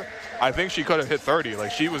racks there, I think she could have hit 30.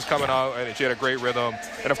 Like, she was coming out, and she had a great rhythm.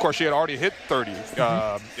 And, of course, she had already hit 30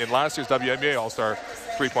 in last year's WNBA All-Star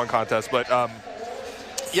three-point contest. But,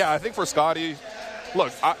 yeah, I think for Scotty,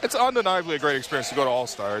 look, it's undeniably a great experience to go to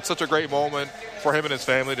All-Star. It's such a great moment for him and his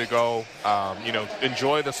family to go,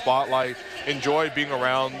 enjoy the spotlight, enjoy being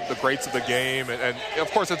around the greats of the game. And of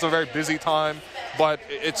course, it's a very busy time, but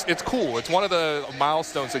it's cool. It's one of the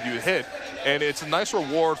milestones that you hit, and it's a nice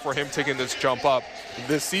reward for him taking this jump up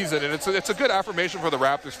this season. And it's a good affirmation for the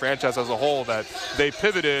Raptors franchise as a whole that they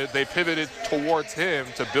pivoted towards him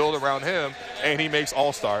to build around him, and he makes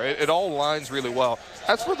All-Star. It all aligns really well.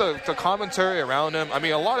 As for the commentary around him, I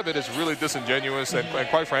mean, a lot of it is really disingenuous and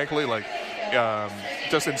quite frankly, like,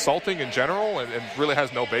 just insulting in general and really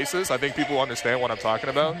has no basis. I think people understand what I'm talking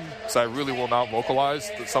about, so I really will not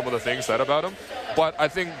vocalize some of the things said about him. But I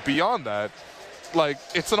think beyond that, like,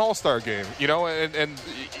 it's an all-star game, and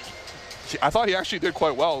I thought he actually did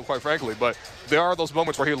quite well, quite frankly, but there are those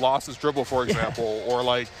moments where he lost his dribble, for example, or,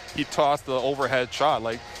 like, he tossed the overhead shot.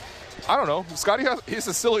 Like, I don't know. Scotty he's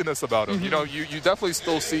a silliness about him. You definitely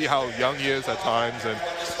still see how young he is at times,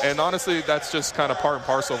 and honestly, that's just kind of part and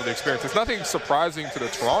parcel of the experience. It's nothing surprising to the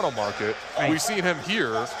Toronto market. Right. We've seen him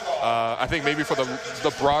here. I think maybe for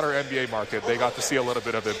the broader NBA market, they got to see a little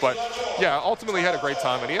bit of it. But yeah, ultimately he had a great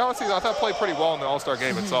time, and he honestly I thought played pretty well in the All-Star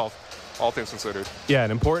game itself. All things considered. Yeah,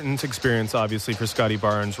 an important experience, obviously, for Scotty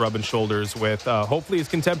Barnes, rubbing shoulders with hopefully his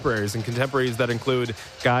contemporaries, and contemporaries that include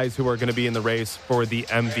guys who are going to be in the race for the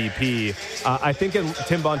MVP. I think in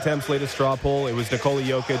Tim Bontemps' latest straw poll, it was Nikola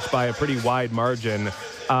Jokic by a pretty wide margin.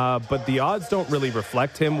 But the odds don't really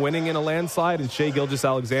reflect him winning in a landslide, and Shai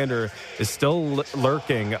Gilgeous-Alexander is still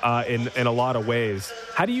lurking in a lot of ways.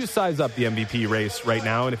 How do you size up the MVP race right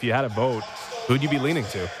now? And if you had a vote, who'd you be leaning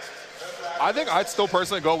to? I think I'd still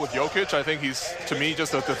personally go with Jokic. I think he's, to me,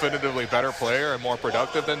 just a definitively better player and more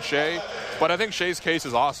productive than Shai. But I think Shai's case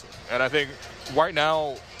is awesome. And I think right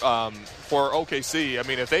now for OKC, I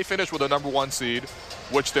mean, if they finish with a number one seed,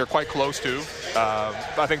 which they're quite close to,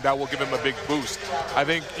 I think that will give him a big boost. I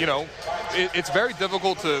think, it's very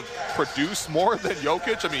difficult to produce more than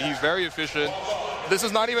Jokic. I mean, he's very efficient. This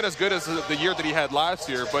is not even as good as the year that he had last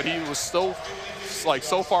year, but he was so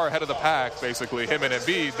far ahead of the pack, basically, him and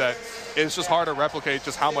Embiid, that it's just hard to replicate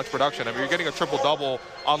just how much production. I mean, you're getting a triple-double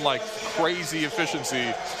on, like, crazy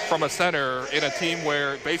efficiency from a center in a team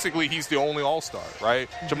where basically he's the only all-star, right?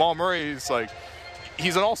 Jamal Murray is, like,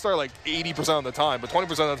 he's an all-star, like, 80% of the time, but 20%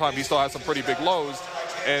 of the time he still has some pretty big lows.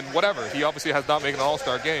 And whatever, he obviously has not made an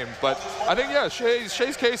all-star game. But I think, yeah,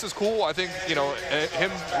 Shai's case is cool. I think,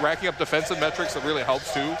 him racking up defensive metrics, that really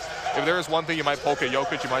helps too. If there is one thing you might poke at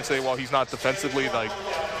Jokic, you might say, well, he's not defensively, like,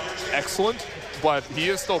 excellent. But he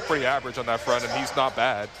is still pretty average on that front, and he's not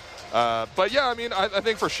bad. But, yeah, I mean, I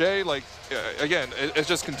think for Shai, like, again, it's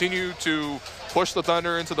just continue to push the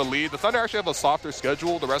Thunder into the lead. The Thunder actually have a softer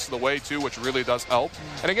schedule the rest of the way, too, which really does help.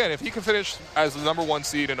 And, again, if he can finish as the number one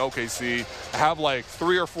seed in OKC, have, like,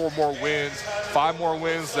 3 or 4 more wins, 5 more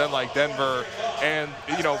wins than, like, Denver, and,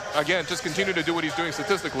 again, just continue to do what he's doing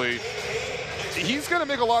statistically, he's going to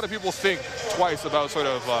make a lot of people think twice about sort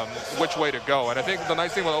of which way to go. And I think the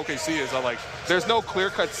nice thing with OKC is that, like, there's no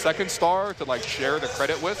clear-cut second star to, like, share the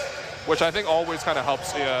credit with, which I think always kind of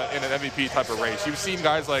helps in an MVP type of race. You've seen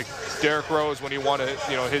guys like Derrick Rose when he won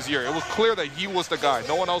his year. It was clear that he was the guy.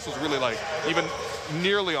 No one else was really, like, even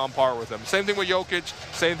nearly on par with him. Same thing with Jokic.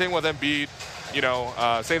 Same thing with Embiid.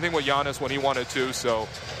 Same thing with Giannis when he won it too. So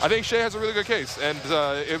I think Shai has a really good case. And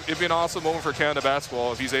it'd be an awesome moment for Canada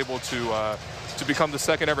basketball if he's able to become the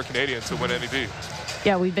second ever Canadian to win MVP.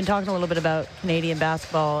 Yeah, we've been talking a little bit about Canadian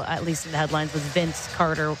basketball, at least in the headlines, with Vince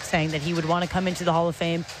Carter saying that he would want to come into the Hall of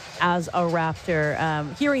Fame as a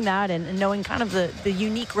Raptor. Hearing that and knowing kind of the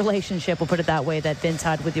unique relationship, we'll put it that way, that Vince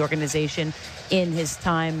had with the organization in his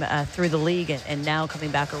time through the league and now coming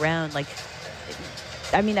back around, like,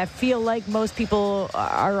 I mean, I feel like most people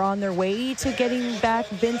are on their way to getting back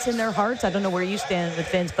Vince in their hearts. I don't know where you stand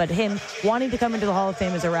with Vince, but him wanting to come into the Hall of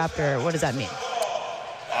Fame as a Raptor, what does that mean?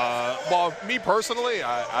 Well, me personally,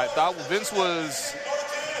 I thought Vince was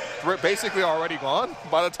basically already gone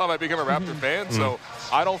by the time I became a Raptor fan, so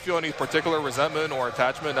I don't feel any particular resentment or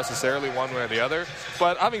attachment necessarily one way or the other.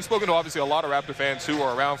 But having spoken to obviously a lot of Raptor fans who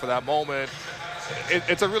were around for that moment,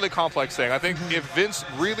 it's a really complex thing. I think if Vince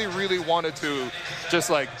really, really wanted to just,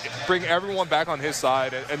 like, bring everyone back on his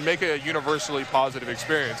side and make it a universally positive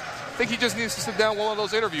experience, think he just needs to sit down one of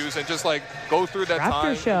those interviews and just like go through that Raptor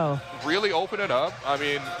time. show. Really open it up. I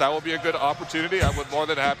mean, that would be a good opportunity. I would more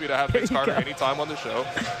than happy to have Vince Carter anytime on the show.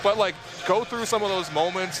 But like, go through some of those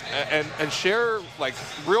moments and share like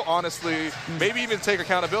real honestly. Maybe even take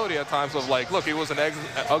accountability at times of like, look, it was an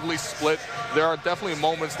ugly split. There are definitely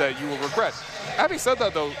moments that you will regret. Having said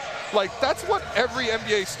that, though, like that's what every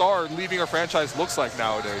NBA star leaving a franchise looks like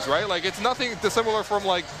nowadays, right? Like it's nothing dissimilar from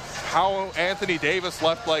like how Anthony Davis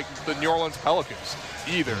left like the New Orleans Pelicans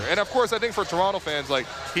either. And of course, I think for Toronto fans, like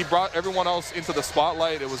he brought everyone else into the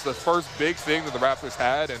spotlight. It was the first big thing that the Raptors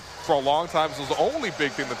had, and for a long time, it was the only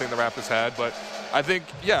big thing the Raptors had. But I think,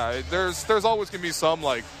 yeah, there's always gonna be some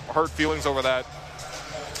like hurt feelings over that.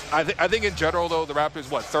 I think in general, though, the Raptors,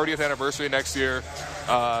 30th anniversary next year.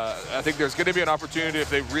 I think there's going to be an opportunity if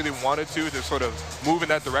they really wanted to sort of move in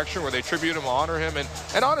that direction where they tribute him, honor him.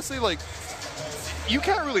 And honestly, like, you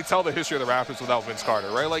can't really tell the history of the Raptors without Vince Carter,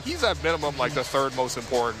 right? Like, he's at minimum, like, the third most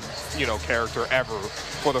important, character ever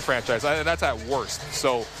for the franchise. And that's at worst.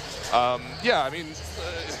 So, yeah, I mean,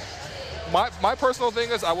 my personal thing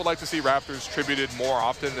is I would like to see Raptors tributed more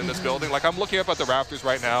often in this building. Like, I'm looking up at the Raptors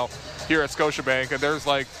right now here at Scotiabank, and there's,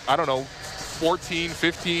 like, I don't know, 14,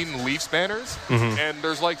 15 Leafs banners, and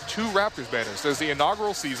there's like 2 Raptors banners. There's the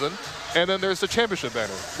inaugural season, and then there's the championship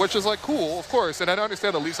banner, which is like cool, of course. And I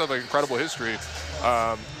understand the Leafs have an incredible history,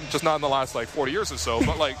 just not in the last like 40 years or so.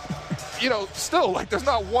 But like, still like there's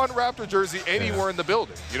not one Raptor jersey anywhere in the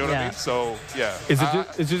building. You know what I mean? So yeah. Is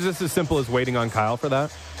it just as simple as waiting on Kyle for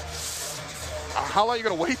that? How long are you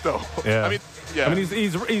gonna wait though? Yeah. I mean, yeah. I mean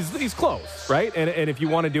he's close, right? And if you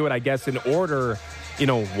want to do it, I guess in order.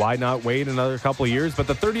 Why not wait another couple of years? But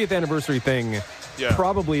the 30th anniversary thing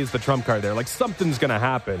probably is the trump card there. Like, something's going to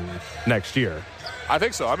happen next year. I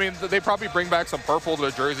think so. I mean, they probably bring back some purple to the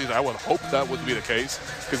jerseys. I would hope that would be the case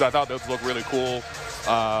because I thought those look really cool.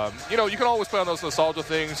 You can always play on those nostalgia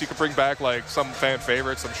things. You can bring back, like, some fan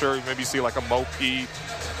favorites. I'm sure maybe see, like, a Mo P,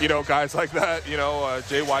 guys like that.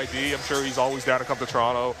 JYD, I'm sure he's always down to come to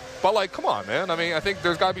Toronto. But, like, come on, man. I mean, I think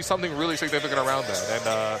there's got to be something really significant around that.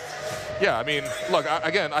 And, yeah, I mean, look,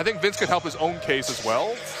 again, I think Vince could help his own case as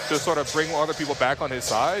well to sort of bring other people back on his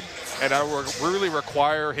side. And I would really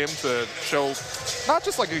require him to show not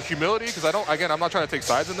just like a humility, because I'm not trying to take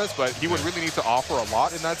sides in this, but he would really need to offer a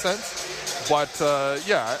lot in that sense. But,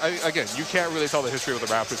 again, you can't really tell the history of the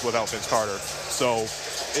Raptors without Vince Carter. So,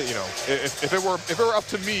 if it were up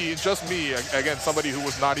to me, just me, again, somebody who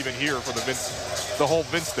was not even here for the whole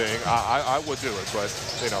Vince thing, I would do it. But,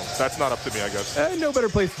 that's not up to me, I guess. No better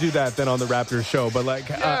place to do that than on the Raptors show. But, like,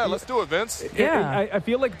 let's do it, Vince. Yeah. I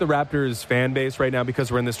feel like the Raptors fan base right now,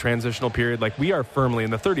 because we're in this transitional period, like, we are firmly,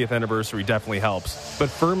 and the 30th anniversary definitely helps, but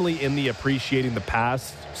firmly in the appreciating the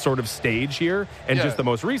past sort of stage here, and just the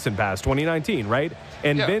most recent past, 2019, right?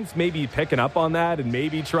 And Vince may be picking up on that and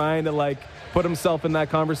maybe trying to, like, put himself in that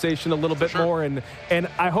conversation a little bit more, and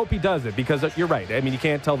I hope he does it, because you're right. I mean, you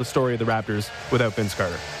can't tell the story of the Raptors without Vince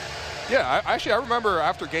Carter. Yeah, I remember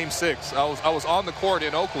after Game 6, I was on the court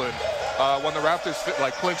in Oakland when the Raptors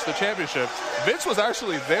clinched the championship. Vince was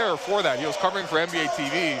actually there for that. He was covering for NBA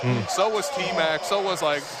TV. So was T-Mac. So was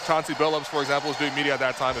like Chauncey Billups, for example, was doing media at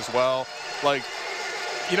that time as well. Like,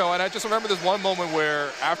 and I just remember this one moment where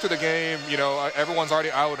after the game, everyone's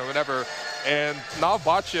already out or whatever, and Nav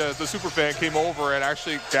Bhatia, the superfan, came over and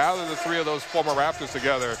actually gathered the 3 of those former Raptors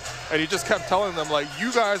together, and he just kept telling them, like,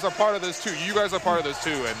 you guys are part of this too. You guys are part of this too.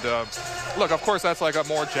 And look, of course, that's like a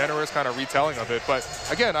more generous kind of retelling of it. But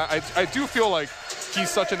again, I do feel like he's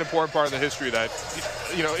such an important part of the history that,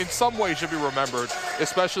 in some way should be remembered,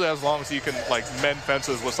 especially as long as he can, like, mend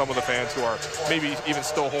fences with some of the fans who are maybe even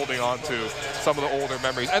still holding on to some of the older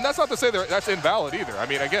memories. And that's not to say that's invalid either. I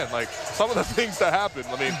mean, again, like, some of the things that happened,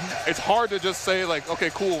 I mean, it's hard to just say, like, okay,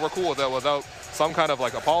 cool, we're cool with that without some kind of,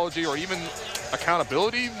 like, apology or even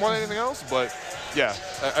accountability more than anything else. But, yeah,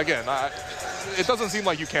 again, it doesn't seem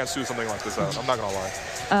like you can't sue something like this out. I'm not going to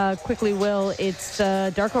lie. Quickly, Will, it's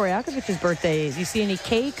Darko Rajakovic's birthday. Do you see any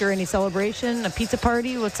cake or any celebration, a pizza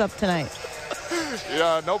party? What's up tonight?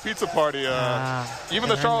 Yeah, no pizza party. Even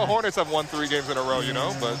the Charlotte Hornets have won 3 games in a row,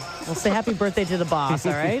 but... We'll say happy birthday to the boss,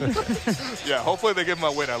 all right? Yeah, hopefully they give him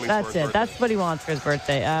a win at least. That's for his it. birthday. That's what he wants for his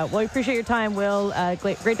birthday. Well, we appreciate your time, Will.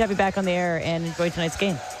 Great to have you back on the air, and enjoy tonight's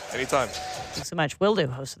game. Anytime. Thanks so much. Will Do,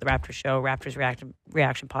 host of the Raptors show, Raptors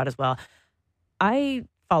Reaction Pod as well. I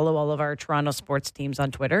follow all of our Toronto sports teams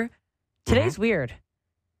on Twitter. Today's weird.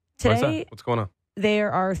 Today, What's going on?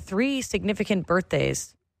 There are 3 significant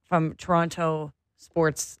birthdays from Toronto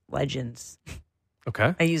sports legends.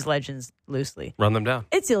 Okay. I use legends loosely. Run them down.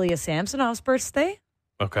 It's Ilya Samsonov's birthday.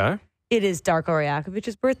 Okay. It is Darko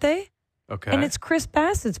Rajakovic's birthday. Okay. And it's Chris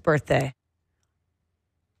Bassett's birthday.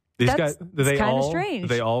 These guys, do they kind of all strange. do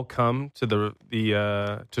they all come to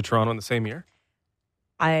to Toronto in the same year?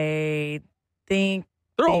 I think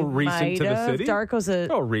They're all they recent might to the have. city.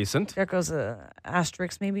 They're all recent. Darko's a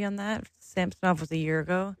asterisk maybe on that. Samsonov was a year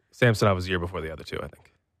ago. Samsonov was a year before the other two, I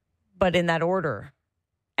think. But in that order.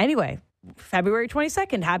 Anyway, February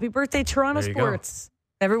 22nd. Happy birthday, Toronto sports.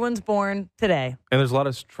 Everyone's born today. And there's a lot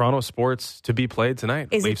of Toronto sports to be played tonight.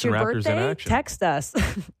 Is Leafs it your and Raptors birthday? in action. Text us.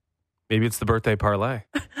 Maybe it's the birthday parlay.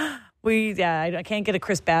 I can't get a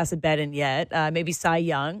Chris Bassett bet in yet. Maybe Cy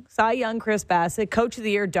Young. Cy Young, Chris Bassett, Coach of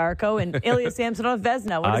the Year, Darko, and Ilya Samsonov,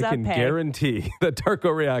 Vezina. What does that pay? I can guarantee that Darko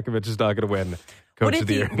Rajakovic is not going to win Coach of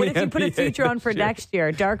the Year. What if you put a future on for next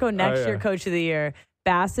year? Darko next year, Coach of the Year.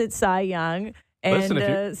 Bassett, Cy Young,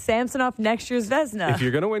 and Samsonov next year's Vezina. If you're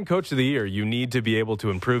going to win Coach of the Year, you need to be able to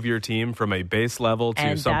improve your team from a base level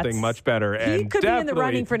to something much better. He could be in the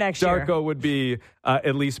running for next year. Darko would be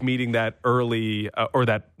at least meeting that early or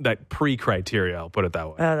that pre-criteria. I'll put it that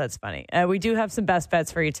way. Oh, that's funny. We do have some best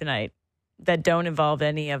bets for you tonight that don't involve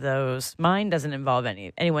any of those. Mine doesn't involve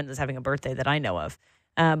anyone that's having a birthday that I know of.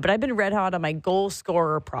 But I've been red hot on my goal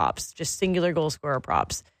scorer props, just singular goal scorer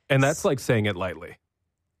props. And that's like saying it lightly.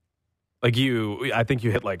 Like I think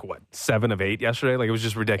you hit 7 of 8 yesterday. Like it was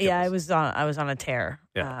just ridiculous. Yeah, I was on a tear.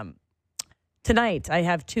 Yeah. Tonight I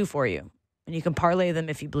have 2 for you, and you can parlay them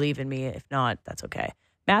if you believe in me. If not, that's okay.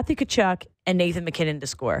 Matthew Tkachuk and Nathan MacKinnon to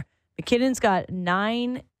score. McKinnon's got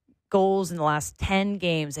 9 goals in the last 10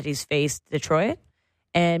 games that he's faced Detroit,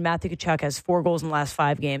 and Matthew Tkachuk has 4 goals in the last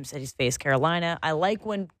 5 games that he's faced Carolina. I like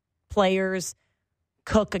when players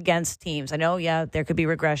cook against teams. I know, there could be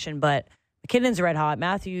regression, but McKinnon's red hot.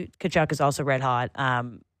 Matthew Tkachuk is also red hot.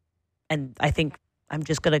 And I think I'm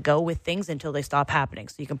just going to go with things until they stop happening.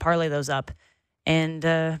 So you can parlay those up. And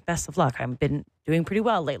best of luck. I've been doing pretty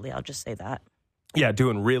well lately. I'll just say that. Yeah,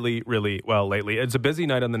 doing really, really well lately. It's a busy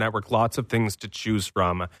night on the network. Lots of things to choose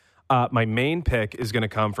from. My main pick is going to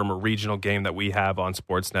come from a regional game that we have on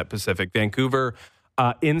Sportsnet Pacific. Vancouver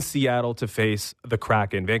in Seattle to face the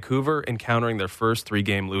Kraken. Vancouver encountering their first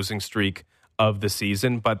 3-game losing streak of the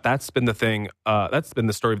season, but that's been the thing. That's been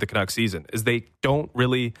the story of the Canucks season, is they don't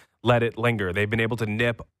really let it linger. They've been able to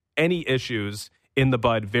nip any issues in the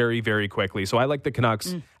bud very, very quickly. So I like the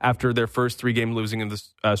Canucks after their first 3-game losing of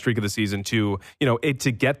the streak of the season to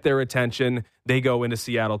get their attention. They go into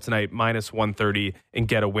Seattle tonight minus 130 and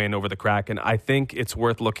get a win over the Kraken. I think it's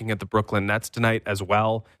worth looking at the Brooklyn Nets tonight as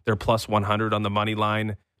well. They're plus 100 on the money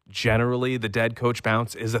line. Generally, the dead coach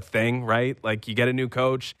bounce is a thing, right? Like you get a new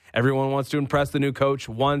coach. Everyone wants to impress the new coach.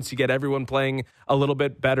 Once you get everyone playing a little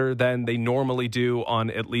bit better than they normally do on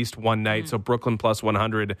at least one night. So Brooklyn plus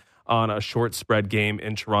 100 on a short spread game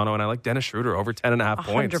in Toronto. And I like Dennis Schroeder over 10.5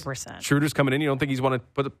 points. 100%. Schroeder's coming in. You don't think he's going to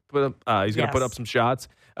put up some shots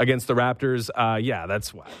against the Raptors?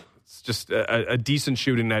 That's why. It's just a decent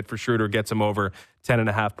shooting night for Schroeder. Gets him over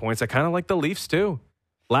 10.5 points. I kind of like the Leafs too.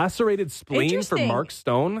 Lacerated spleen for Mark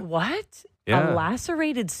Stone. What? Yeah. A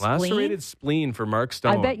lacerated spleen? Lacerated spleen for Mark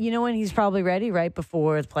Stone. I bet you know when he's probably ready, right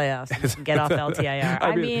before the playoffs. He can get off LTIR.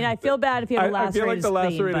 I mean, I feel bad if you have a lacerated spleen. I feel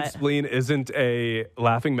like the lacerated spleen isn't a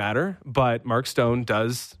laughing matter, but Mark Stone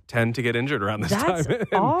does tend to get injured around this time.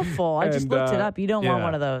 That's awful. I just looked it up. You don't want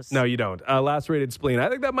one of those. No, you don't. Lacerated spleen. I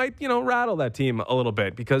think that might, rattle that team a little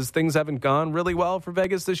bit because things haven't gone really well for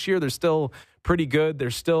Vegas this year. They're still pretty good. They're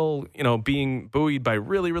still, being buoyed by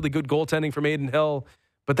really, really good goaltending from Aiden Hill.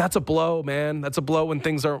 But that's a blow, man. That's a blow when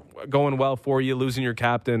things aren't going well for you, losing your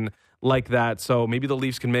captain like that. So maybe the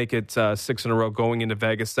Leafs can make it 6 in a row going into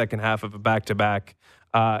Vegas, second half of a back-to-back,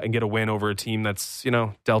 and get a win over a team that's,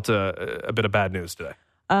 dealt a bit of bad news today.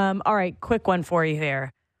 All right, quick one for you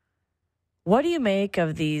here. What do you make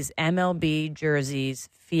of these MLB jerseys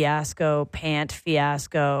fiasco, pant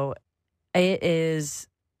fiasco? It is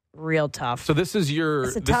real tough. So this is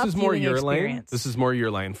more your experience. lane. This is more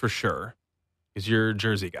your lane for sure. Is your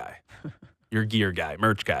jersey guy, your gear guy,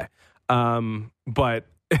 merch guy. But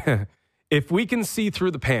if we can see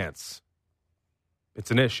through the pants,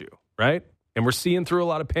 it's an issue, right? And we're seeing through a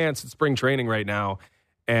lot of pants at spring training right now.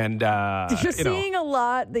 And you're seeing a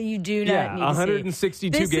lot that you do not need to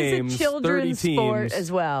 162 see. games, This is a children's 30 teams, sport as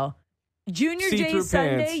well. Junior J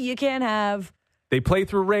Sunday, pants. you can't have. They play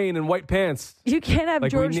through rain in white pants. You can't have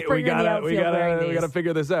George Springer in the outfield wearing these. We gotta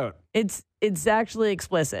figure this out. It's actually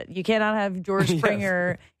explicit. You cannot have George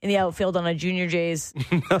Springer in the outfield on a Junior Jay's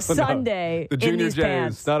Sunday The Junior in these Jays,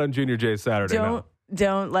 pants. not on Junior Jay's Saturday.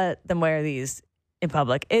 Don't let them wear these in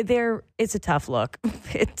public. It's a tough look.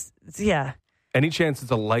 It's. Any chance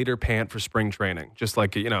it's a lighter pant for spring training? Just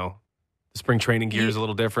like, The spring training gear is a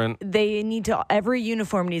little different. They need to, every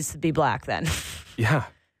uniform needs to be black then. Yeah.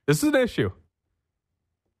 This is an issue.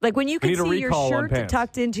 Like when you can see your shirt pants.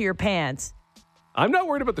 tucked into your pants. I'm not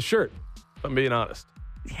worried about the shirt, if I'm being honest.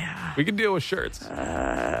 Yeah. We can deal with shirts.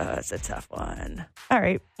 That's a tough one. All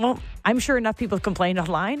right. Well, I'm sure enough people complained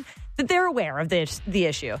online that they're aware of the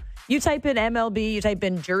issue. You type in MLB, you type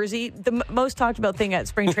in jersey. The most talked about thing at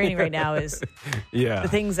spring training right now is the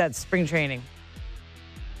things at spring training.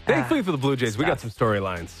 Thankfully for the Blue Jays, we got some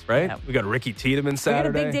storylines, right? Yeah. We got Ricky Tiedemann Saturday.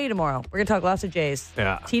 We got a big day tomorrow. We're going to talk lots of Jays.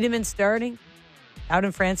 Yeah. Tiedemann starting out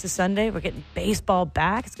in France this Sunday. We're getting baseball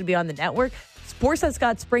back. It's going to be on the network. Sportsnet's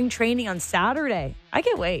got spring training on Saturday. I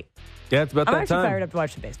can't wait. Yeah, it's about that time. I'm actually fired up to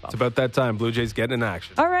watch the baseball. It's about that time. Blue Jays getting in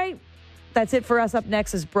action. All right. That's it for us. Up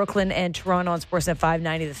next is Brooklyn and Toronto on Sportsnet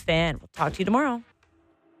 590 The Fan. We'll talk to you tomorrow.